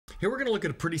Here we're going to look at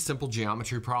a pretty simple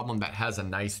geometry problem that has a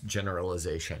nice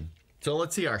generalization. So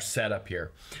let's see our setup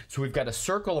here. So we've got a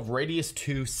circle of radius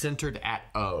 2 centered at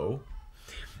O.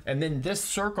 And then this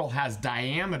circle has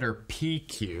diameter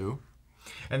PQ.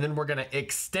 And then we're going to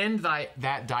extend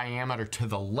that diameter to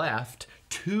the left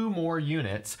 2 more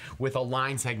units with a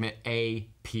line segment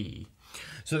AP.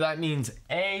 So that means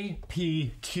A,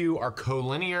 P, Q are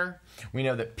collinear. We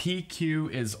know that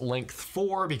PQ is length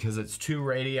 4 because it's 2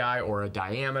 radii or a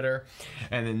diameter.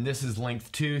 And then this is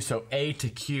length 2, so A to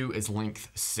Q is length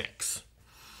 6.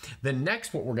 Then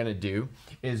next what we're going to do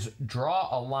is draw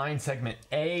a line segment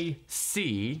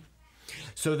AC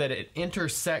so that it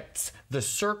intersects the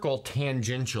circle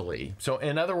tangentially. So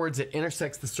in other words, it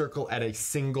intersects the circle at a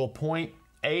single point.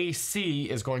 AC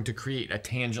is going to create a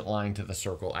tangent line to the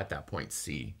circle at that point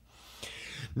C.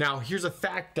 Now here's a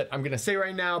fact that I'm going to say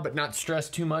right now but not stress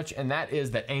too much, and that is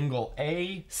that angle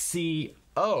ACO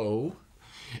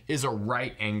is a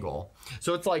right angle.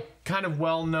 So it's like kind of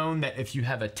well known that if you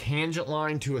have a tangent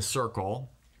line to a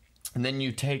circle and then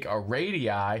you take a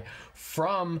radii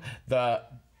from the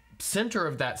center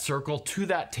of that circle to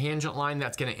that tangent line,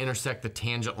 that's going to intersect the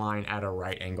tangent line at a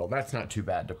right angle. That's not too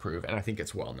bad to prove, and I think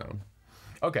it's well known.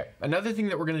 Okay, another thing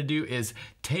that we're going to do is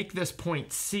take this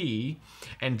point C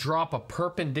and drop a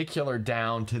perpendicular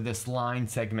down to this line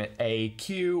segment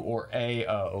AQ or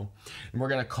AO. And we're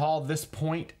going to call this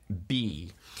point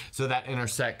B. So that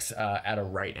intersects at a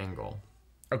right angle.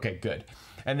 Okay, good.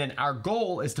 And then our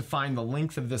goal is to find the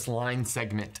length of this line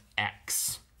segment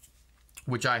X,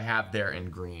 which I have there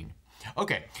in green.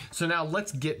 Okay, so now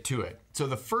let's get to it. So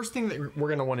the first thing that we're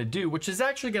going to want to do, which is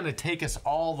actually going to take us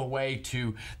all the way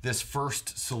to this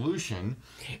first solution,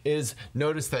 is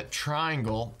notice that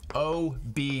triangle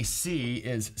OBC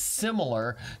is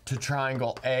similar to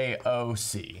triangle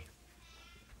AOC.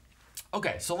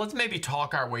 Okay, so let's maybe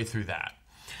talk our way through that.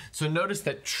 So notice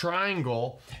that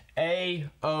triangle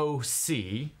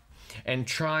AOC and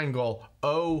triangle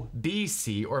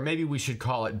OBC, or maybe we should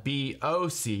call it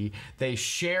BOC, they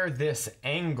share this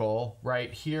angle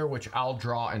right here, which I'll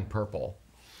draw in purple.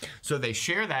 So they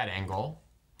share that angle.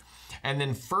 And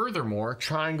then furthermore,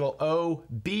 triangle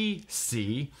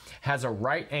OBC has a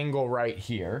right angle right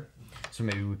here. So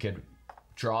maybe we could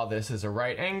draw this as a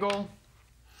right angle.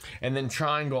 And then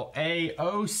triangle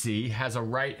AOC has a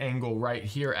right angle right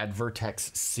here at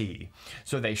vertex C.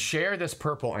 So they share this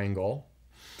purple angle.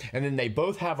 And then they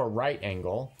both have a right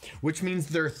angle, which means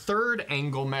their third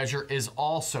angle measure is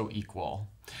also equal.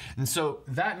 And so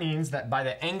that means that by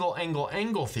the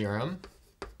angle theorem,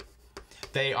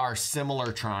 they are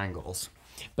similar triangles.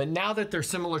 But now that they're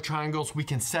similar triangles, we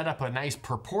can set up a nice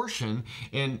proportion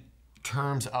in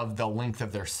terms of the length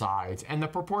of their sides. And the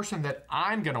proportion that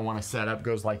I'm going to want to set up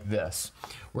goes like this.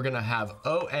 We're going to have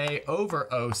OA over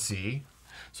OC.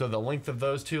 So the length of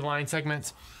those two line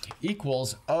segments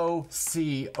equals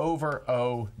OC over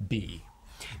OB.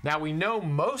 Now we know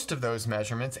most of those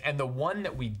measurements, and the one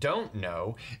that we don't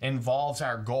know involves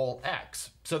our goal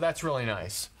X. So that's really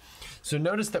nice. So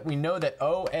notice that we know that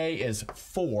OA is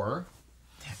 4,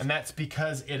 and that's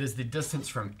because it is the distance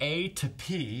from A to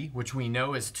P, which we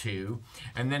know is 2,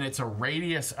 and then it's a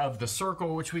radius of the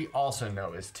circle, which we also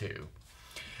know is 2.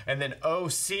 And then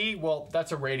OC, well,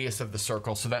 that's a radius of the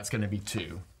circle, so that's going to be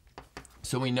 2.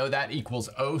 So we know that equals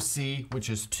OC,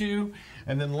 which is 2.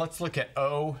 And then let's look at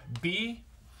OB.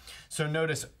 So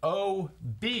notice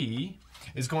OB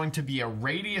is going to be a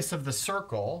radius of the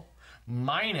circle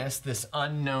minus this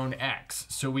unknown X.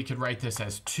 So we could write this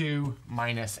as 2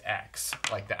 minus X,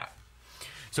 like that.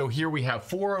 So here we have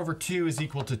 4 over 2 is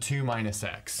equal to 2 minus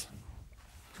X.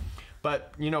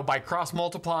 But, you know, by cross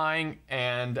multiplying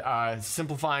and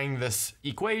simplifying this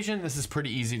equation, this is pretty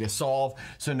easy to solve.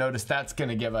 So notice that's going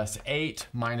to give us 8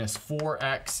 minus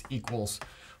 4x equals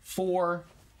 4.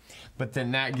 But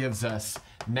then that gives us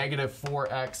negative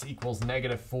 4x equals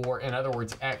negative 4. In other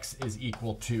words, x is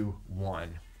equal to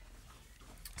 1.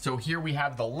 So here we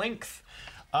have the length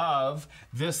of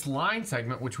this line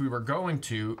segment, which we were going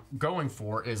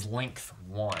for is length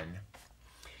 1.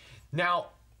 Now,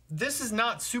 this is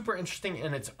not super interesting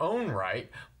in its own right,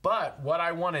 but what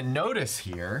I want to notice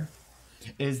here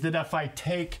is that if I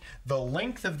take the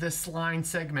length of this line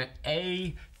segment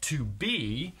A to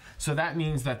B, so that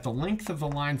means that the length of the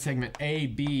line segment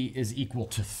AB is equal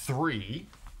to 3,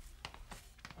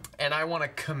 and I want to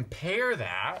compare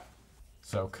that,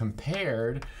 so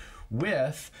compared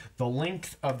with the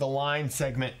length of the line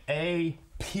segment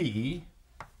AP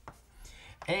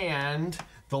and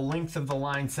the length of the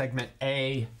line segment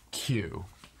AQ.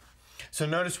 So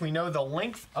notice we know the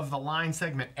length of the line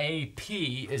segment AP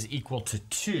is equal to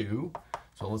 2.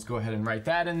 So let's go ahead and write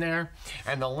that in there.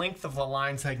 And the length of the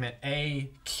line segment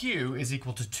AQ is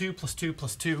equal to 2 plus 2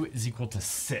 plus 2 is equal to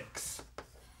 6.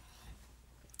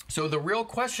 So the real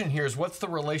question here is, what's the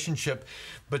relationship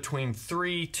between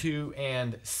 3, 2,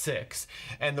 and 6?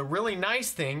 And the really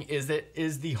nice thing is that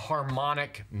is the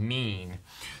harmonic mean.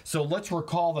 So let's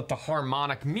recall that the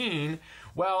harmonic mean,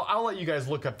 well, I'll let you guys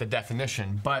look up the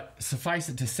definition, but suffice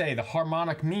it to say the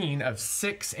harmonic mean of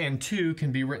 6 and 2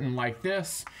 can be written like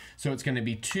this. So it's going to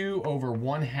be 2 over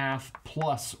 1/2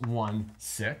 plus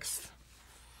 1/6.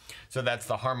 So that's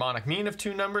the harmonic mean of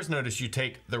two numbers. Notice you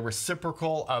take the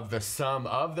reciprocal of the sum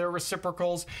of their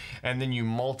reciprocals, and then you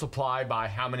multiply by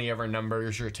how many ever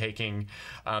numbers you're taking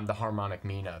the harmonic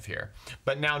mean of here.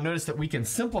 But now notice that we can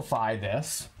simplify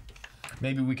this.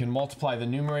 Maybe we can multiply the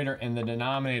numerator and the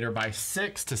denominator by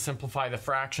 6 to simplify the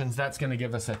fractions. That's going to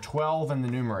give us a 12 in the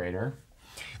numerator.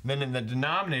 Then in the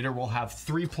denominator, we'll have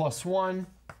 3 plus 1,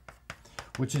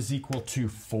 which is equal to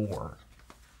 4.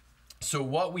 So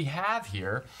what we have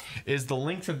here is the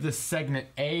length of this segment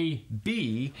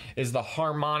AB is the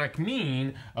harmonic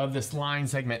mean of this line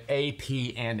segment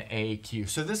AP and AQ.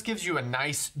 So this gives you a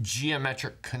nice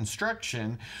geometric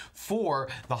construction for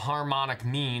the harmonic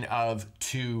mean of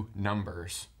two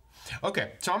numbers.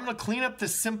 Okay, so I'm going to clean up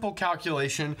this simple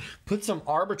calculation, put some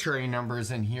arbitrary numbers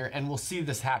in here, and we'll see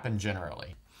this happen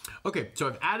generally. Okay, so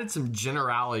I've added some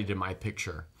generality to my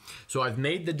picture. So I've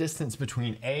made the distance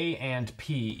between A and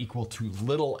P equal to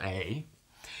little a,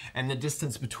 and the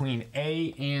distance between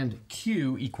A and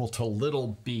Q equal to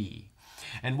little b.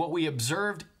 And what we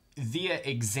observed via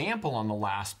example on the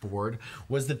last board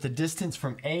was that the distance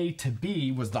from A to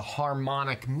B was the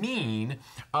harmonic mean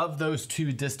of those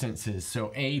two distances,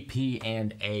 so AP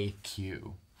and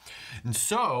AQ. And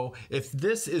so if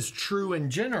this is true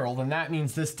in general, then that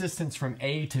means this distance from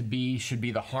A to B should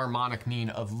be the harmonic mean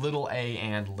of little a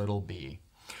and little b.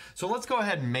 So let's go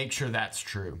ahead and make sure that's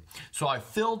true. So I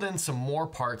filled in some more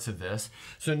parts of this.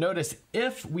 So notice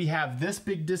if we have this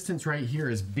big distance right here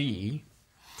is B,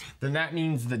 then that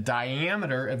means the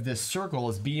diameter of this circle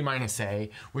is B minus A,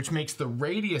 which makes the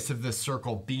radius of this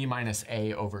circle B minus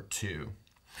A over 2.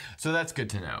 So that's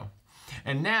good to know.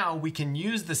 And now we can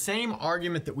use the same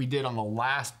argument that we did on the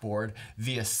last board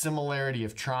via similarity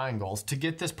of triangles to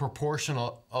get this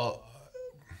proportional.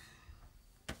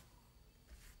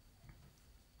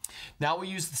 Now we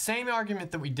use the same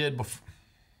argument that we did before.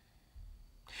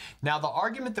 Now the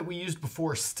argument that we used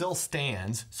before still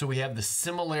stands, so we have the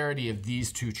similarity of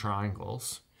these two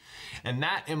triangles. And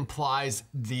that implies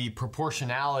the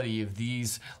proportionality of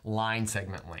these line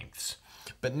segment lengths.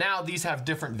 But now these have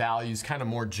different values, kind of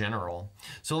more general.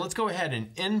 So let's go ahead and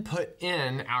input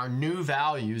in our new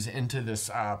values into this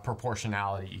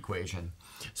proportionality equation.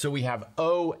 So we have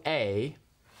OA.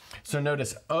 So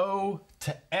notice O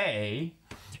to A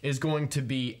is going to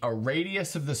be a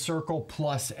radius of the circle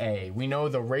plus A. We know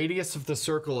the radius of the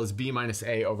circle is B minus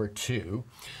A over 2.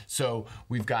 So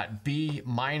we've got B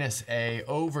minus A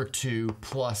over 2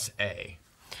 plus A.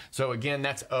 So again,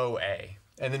 that's OA.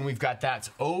 And then we've got that's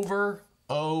over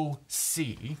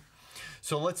OC.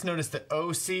 So let's notice that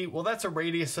OC, well, that's a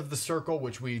radius of the circle,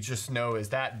 which we just know is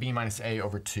that B minus A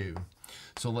over 2.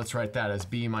 So let's write that as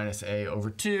B minus A over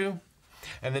 2.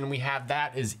 And then we have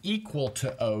that is equal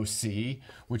to OC,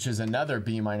 which is another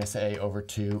B minus A over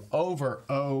 2 over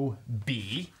OB.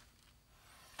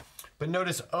 But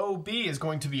notice OB is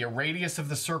going to be a radius of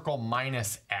the circle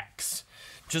minus X.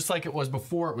 Just like it was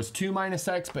before, it was 2 minus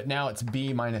X, but now it's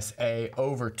B minus A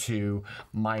over 2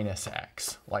 minus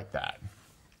X, like that.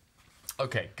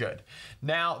 Okay, good.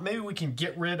 Now, maybe we can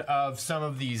get rid of some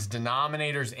of these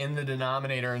denominators in the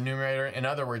denominator and numerator. In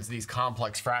other words, these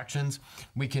complex fractions.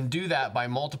 We can do that by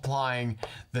multiplying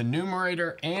the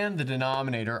numerator and the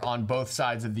denominator on both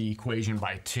sides of the equation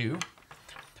by 2.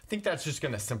 I think that's just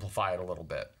going to simplify it a little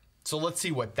bit. So let's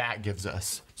see what that gives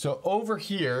us. So over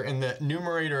here in the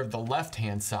numerator of the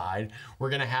left-hand side,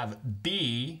 we're going to have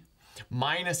B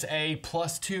minus A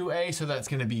plus 2A, so that's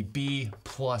going to be B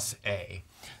plus A.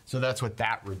 So that's what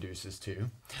that reduces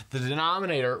to. The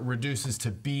denominator reduces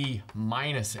to B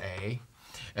minus A.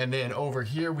 And then over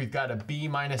here, we've got a B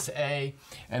minus A,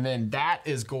 and then that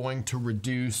is going to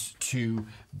reduce to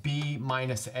B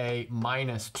minus A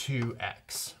minus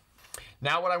 2X.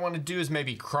 Now what I want to do is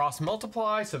maybe cross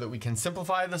multiply so that we can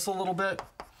simplify this a little bit.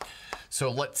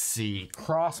 So let's see,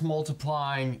 cross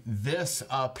multiplying this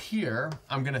up here,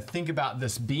 I'm going to think about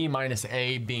this B minus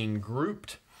A being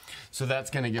grouped. So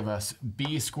that's going to give us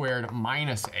B squared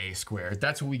minus A squared.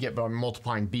 That's what we get by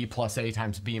multiplying B plus A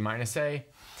times B minus A.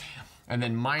 And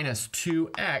then minus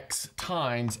 2X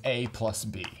times A plus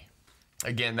B.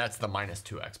 Again, that's the minus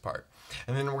 2X part.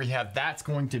 And then we have that's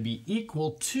going to be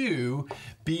equal to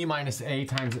b minus a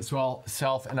times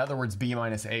itself. In other words, b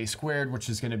minus a squared, which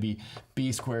is going to be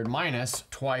b squared minus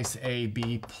twice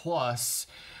ab plus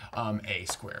a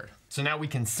squared. So now we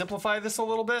can simplify this a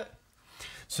little bit.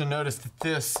 So notice that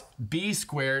this b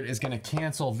squared is going to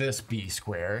cancel this b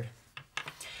squared.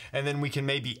 And then we can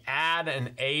maybe add an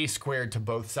a squared to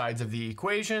both sides of the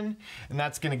equation, and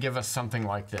that's going to give us something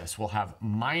like this. We'll have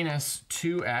minus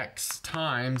 2x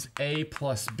times a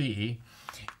plus b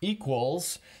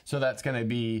equals, so that's going to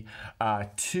be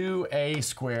 2a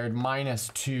squared minus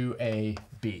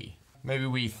 2ab. Maybe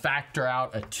we factor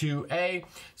out a 2a,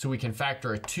 so we can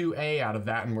factor a 2a out of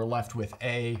that, and we're left with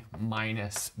a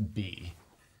minus b.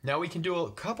 Now we can do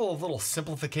a couple of little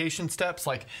simplification steps,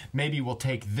 like maybe we'll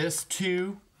take this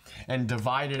 2 and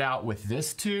divide it out with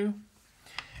this 2.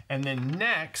 And then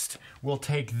next, we'll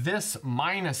take this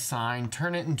minus sign,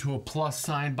 turn it into a plus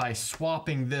sign by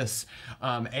swapping this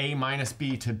a minus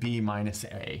b to b minus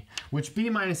a, which b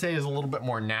minus a is a little bit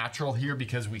more natural here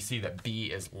because we see that b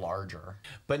is larger.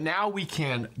 But now we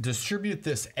can distribute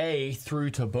this a through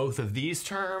to both of these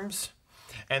terms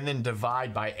and then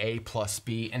divide by a plus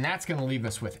b, and that's going to leave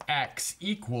us with x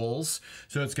equals,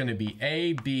 so it's going to be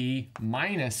ab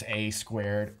minus a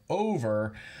squared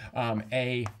over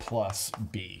a plus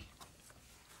b.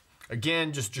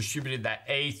 Again, just distributed that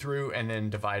a through and then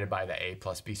divided by the a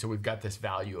plus b, so we've got this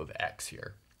value of x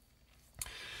here.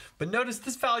 But notice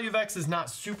this value of x is not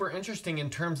super interesting in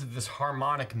terms of this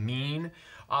harmonic mean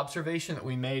observation that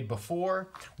we made before.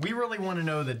 We really want to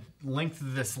know the length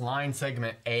of this line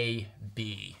segment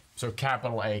AB. So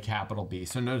capital A, capital B.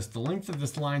 So notice the length of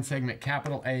this line segment,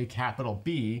 capital A, capital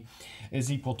B, is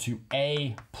equal to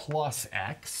A plus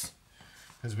X,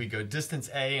 because we go distance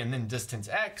A and then distance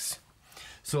X.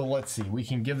 So let's see, we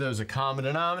can give those a common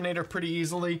denominator pretty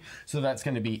easily. So that's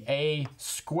going to be a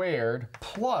squared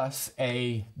plus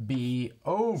ab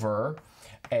over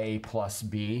a plus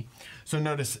b. So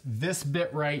notice this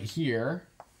bit right here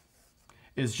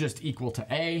is just equal to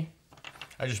a.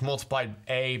 I just multiplied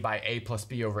a by a plus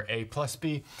b over a plus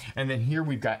b. And then here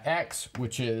we've got x,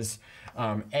 which is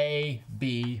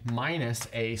ab minus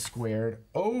a squared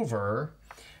over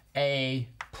a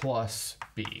plus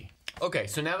b. Okay,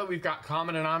 so now that we've got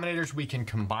common denominators, we can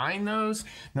combine those.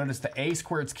 Notice the a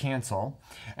squareds cancel,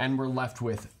 and we're left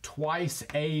with twice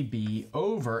ab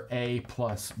over a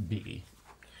plus b.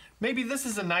 Maybe this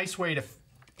is a nice way to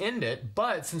end it,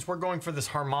 but since we're going for this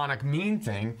harmonic mean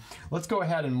thing, let's go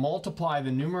ahead and multiply the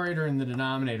numerator and the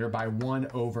denominator by 1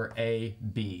 over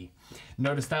ab.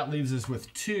 Notice that leaves us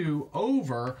with 2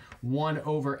 over 1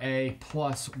 over a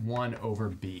plus 1 over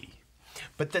b.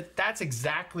 But that's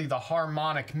exactly the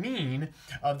harmonic mean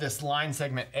of this line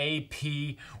segment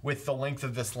AP with the length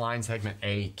of this line segment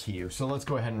AQ. So let's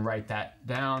go ahead and write that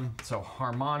down. So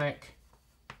harmonic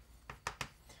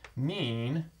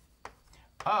mean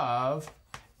of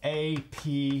AP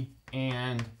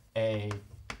and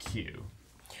AQ,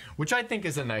 which I think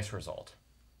is a nice result.